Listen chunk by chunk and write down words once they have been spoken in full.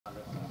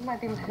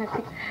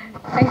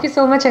Thank you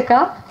so much, Akka.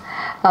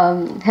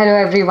 Hello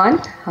everyone.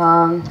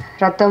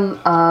 Ratham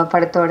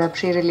படத்தோட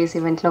pre-release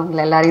eventல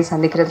உங்களை எல்லாரையும்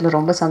சந்திக்கிறதுல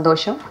ரொம்ப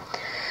சந்தோஷம்.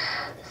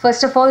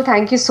 First of all,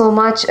 thank you so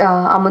much,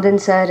 Amudan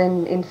sir and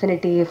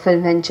Infinity Film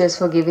Ventures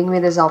for giving me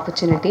this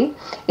opportunity.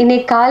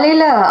 இன்னைக்கு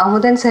காலையில்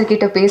Amudhan sir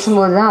கிட்ட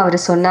பேசும்போது தான் அவர்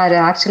சொன்னார்,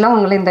 ஆக்சுவலாக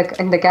உங்களை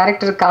இந்த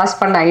கேரக்டர் காஸ்ட்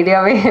பண்ண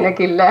ஐடியாவே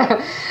எனக்கு இல்லை.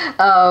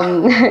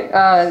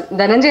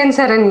 Dhananjayan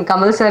sir and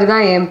Kamal sir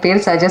தான் என்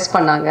பேர் சஜஸ்ட்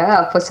பண்ணாங்க.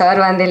 அப்போ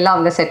சார் வந்து இல்லை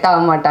அவங்க செட்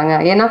ஆக மாட்டாங்க,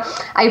 ஏன்னா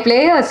I play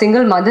a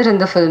single mother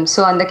இந்த ஃபிலிம்.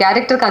 ஸோ அந்த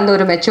கேரக்டருக்கு அந்த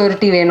ஒரு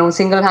மெச்சூரிட்டி வேணும்.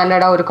 சிங்கிள்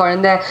ஹேண்டடாக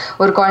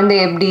ஒரு குழந்தை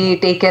எப்படி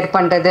டேக் கேர்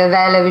பண்ணுறது,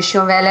 வேலை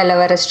விஷயம், வேலையில்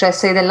வர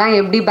ஸ்ட்ரெஸ், இதெல்லாம்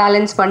எப்படி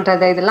பேலன்ஸ்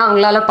பண்ணுறது, இதெல்லாம்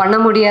அவங்களால பண்ண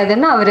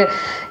முடியாதுன்னு அவர்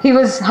he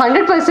was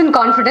 100%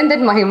 confident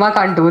that Mahima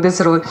can't do this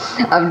role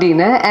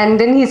அப்படின்னு. and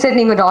then he said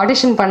நீங்கள் ஒரு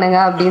ஆடிஷன் பண்ணுங்க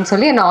அப்படின்னு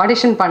சொல்லி என்னை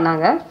ஆடிஷன்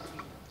பண்ணாங்க.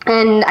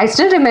 அண்ட் ஐ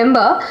ஸ்டில்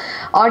ரிமெம்பர்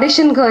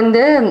ஆடிஷனுக்கு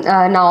வந்து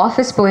நான்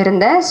ஆஃபீஸ்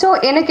போயிருந்தேன். ஸோ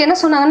எனக்கு என்ன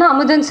சொன்னாங்கன்னா,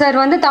 அமுதன் சார்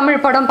வந்து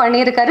தமிழ் படம்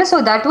பண்ணியிருக்காரு. So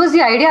that was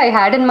the idea I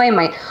had in my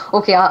mind.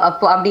 Okay,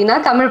 அப்போ அப்படின்னா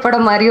தமிழ்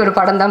படம் மாதிரி ஒரு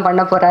படம் தான்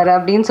பண்ண போகிறாரு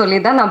அப்படின்னு சொல்லி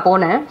தான் நான்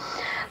போனேன்.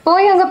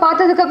 போய் அங்கே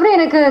பார்த்ததுக்கப்புறம்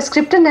எனக்கு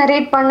ஸ்கிரிப்ட்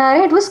நரேட் பண்ணார்.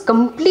 It was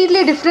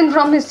completely different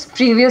from his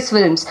previous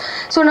films.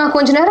 So நான்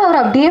கொஞ்ச நேரம் அவர்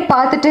அப்படியே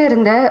பார்த்துட்டே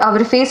இருந்தேன்,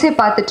 அவர் ஃபேஸே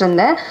பார்த்துட்டு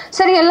இருந்தேன்.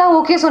 சரி எல்லாம்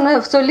ஓகே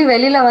சொல்லி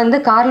வெளியில் வந்து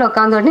காரில்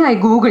உட்காந்த உடனே ஐ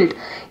கூகுள்ட்,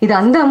 இது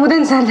அந்த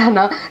அமுதன் சார்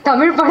தானா,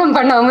 தமிழ் படம்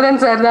பண்ண அமுதன்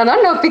சார் தானா.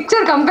 நான்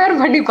பிக்சர் கம்பேர்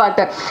பண்ணி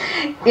பார்த்தேன்.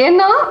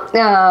 ஏன்னா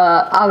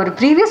அவர்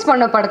ப்ரீவியஸ்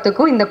பண்ண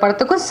படத்துக்கும் இந்த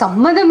படத்துக்கும்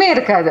சம்மதமே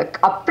இருக்காது.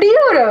 அப்படியே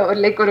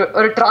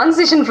ஒரு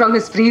transition from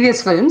his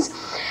previous films.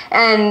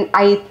 And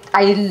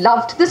I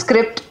loved the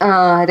script,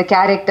 the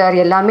character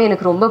எல்லாமே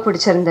எனக்கு ரொம்ப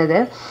பிடிச்சிருந்தது.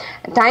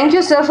 Thank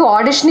you sir for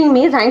auditioning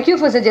me. Thank you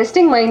for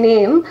suggesting my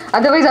name.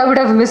 Otherwise I would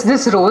have missed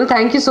this role.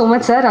 Thank you so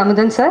much sir,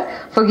 Amudan sir,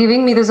 for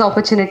giving me this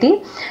opportunity.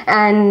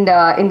 And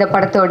in the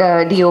padathoda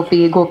DOP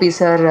Gopi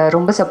sir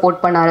romba support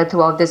pannaru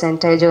throughout this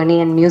entire journey,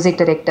 and music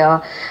director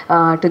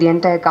to the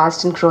entire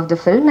cast and crew of the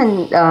film,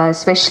 and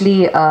especially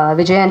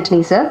Vijay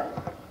Antony sir.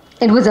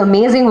 It was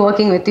amazing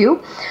working with you.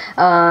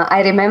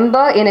 I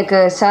remember எனக்கு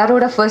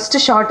சாரோட first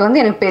shot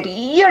வந்து எனக்கு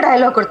பெரிய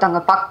dialogue கொடுத்தாங்க.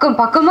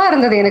 பக்கமாக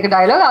இருந்தது எனக்கு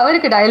dialogue,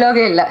 அவருக்கு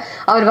டைலாகே இல்லை.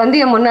 அவர் வந்து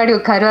என் முன்னாடி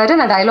உட்காருவாரு,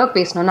 நான் டைலாக்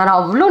பேசணும். நான்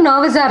அவ்வளோ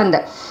நர்வஸாக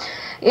இருந்தேன்.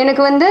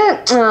 எனக்கு வந்து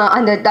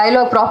அந்த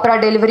டைலாக் ப்ராப்பராக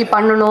டெலிவரி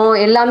பண்ணணும்,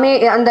 எல்லாமே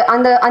அந்த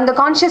அந்த அந்த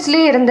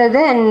கான்ஷியஸ்லேயே இருந்தது.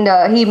 And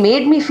he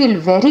made me feel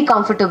very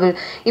comfortable.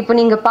 இப்போ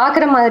நீங்கள்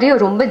பார்க்குற மாதிரியே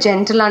ரொம்ப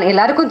ஜென்டிலான,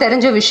 எல்லாருக்கும்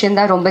தெரிஞ்ச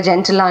விஷயந்தான், ரொம்ப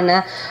ஜென்டிலான,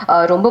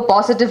 ரொம்ப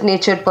பாசிட்டிவ்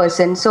நேச்சர்ட்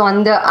பர்சன். ஸோ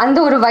அந்த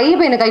ஒரு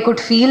வைப் எனக்கு I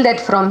could feel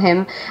that from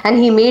him. And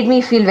he made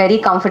me feel very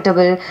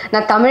comfortable.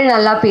 நான் தமிழ்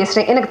நல்லா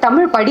பேசுகிறேன், எனக்கு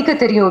தமிழ் படிக்க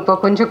தெரியும் இப்போ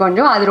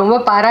கொஞ்சம், அது ரொம்ப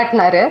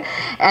பாராட்டினாரு.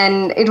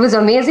 And it was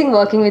amazing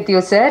working with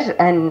you sir,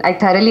 and I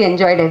thoroughly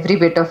enjoyed every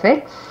bit of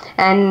it.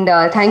 And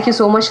thank you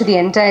so much to the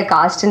entire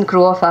cast and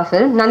crew of our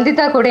film.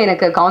 Nandita கூட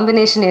எனக்கு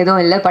காம்பினேஷன்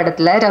எதுவும் இல்லை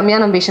படத்தில். ரம்யா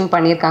நம்பீஷன்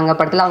பண்ணியிருக்காங்க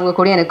படத்தில், அவங்க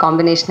கூட எனக்கு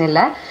காம்பினேஷன்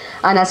இல்லை.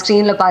 ஆனால்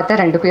ஸ்க்ரீனில்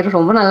பார்த்தா ரெண்டு பேரும்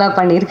ரொம்ப நல்லா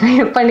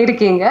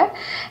பண்ணியிருக்கீங்க.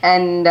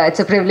 And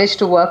it's a privilege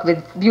to work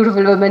with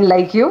beautiful women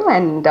like you,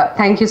 and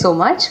thank you so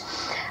much.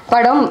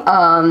 படம்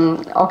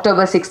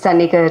October 6th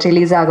அன்னைக்கு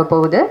ரிலீஸ் ஆக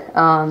போகுது.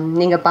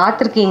 நீங்கள்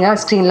பார்த்துருக்கீங்க,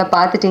 ஸ்க்ரீனில்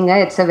பார்த்துட்டீங்க.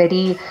 இட்ஸ் அ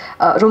வெரி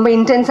ரொம்ப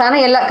இன்டென்ஸான,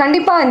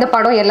 கண்டிப்பாக இந்த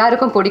படம்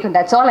எல்லாருக்கும் பிடிக்கும்.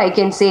 That's all I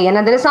can say.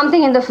 ஏன்னா there is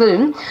something in the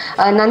film.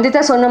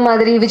 Nandita சொன்ன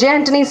மாதிரி விஜய்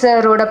ஆண்டனி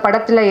சாரோட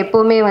படத்தில்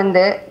எப்போவுமே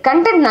வந்து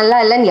கண்டென்ட் நல்லா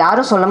இல்லைன்னு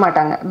யாரும் சொல்ல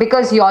மாட்டாங்க.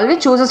 Because you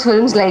always சூசஸ்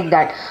films like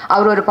that.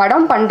 அவர் ஒரு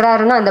படம்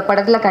பண்ணுறாருன்னா அந்த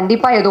படத்தில்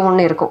கண்டிப்பாக ஏதோ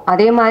ஒன்று இருக்கும்.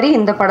 அதே மாதிரி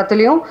இந்த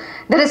படத்துலையும்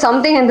there is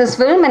something in this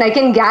film, and I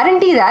can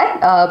guarantee that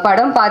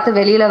படம் பார்த்து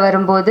வெளியில்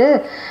வரும்போது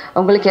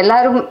உங்களுக்கு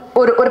எல்லாரும்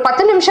ஒரு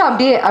 10 நிமிஷம்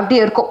அப்படியே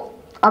இருக்கும்.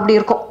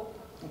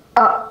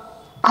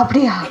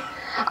 அப்படியா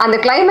அந்த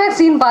கிளைமேக்ஸ்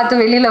சீன் பார்த்து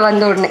வெளியில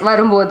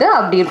வரும்போது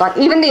அப்படி இருப்பாங்க.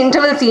 Even the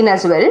interval scene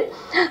as well,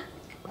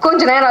 கொஞ்ச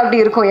நேரம்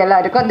அப்படி இருக்கும்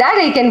எல்லாருக்கும். that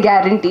I can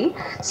guarantee.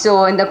 So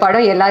இந்த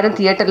படம் எல்லாரும்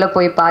தியேட்டரில்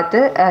போய் பார்த்து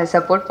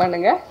சப்போர்ட்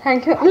பண்ணுங்க.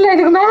 தேங்க்யூ. இல்லை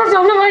எனக்கு மேலே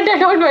சொல்ல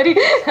மாட்டேன், don't worry.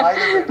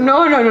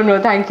 No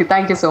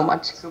thank you so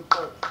much.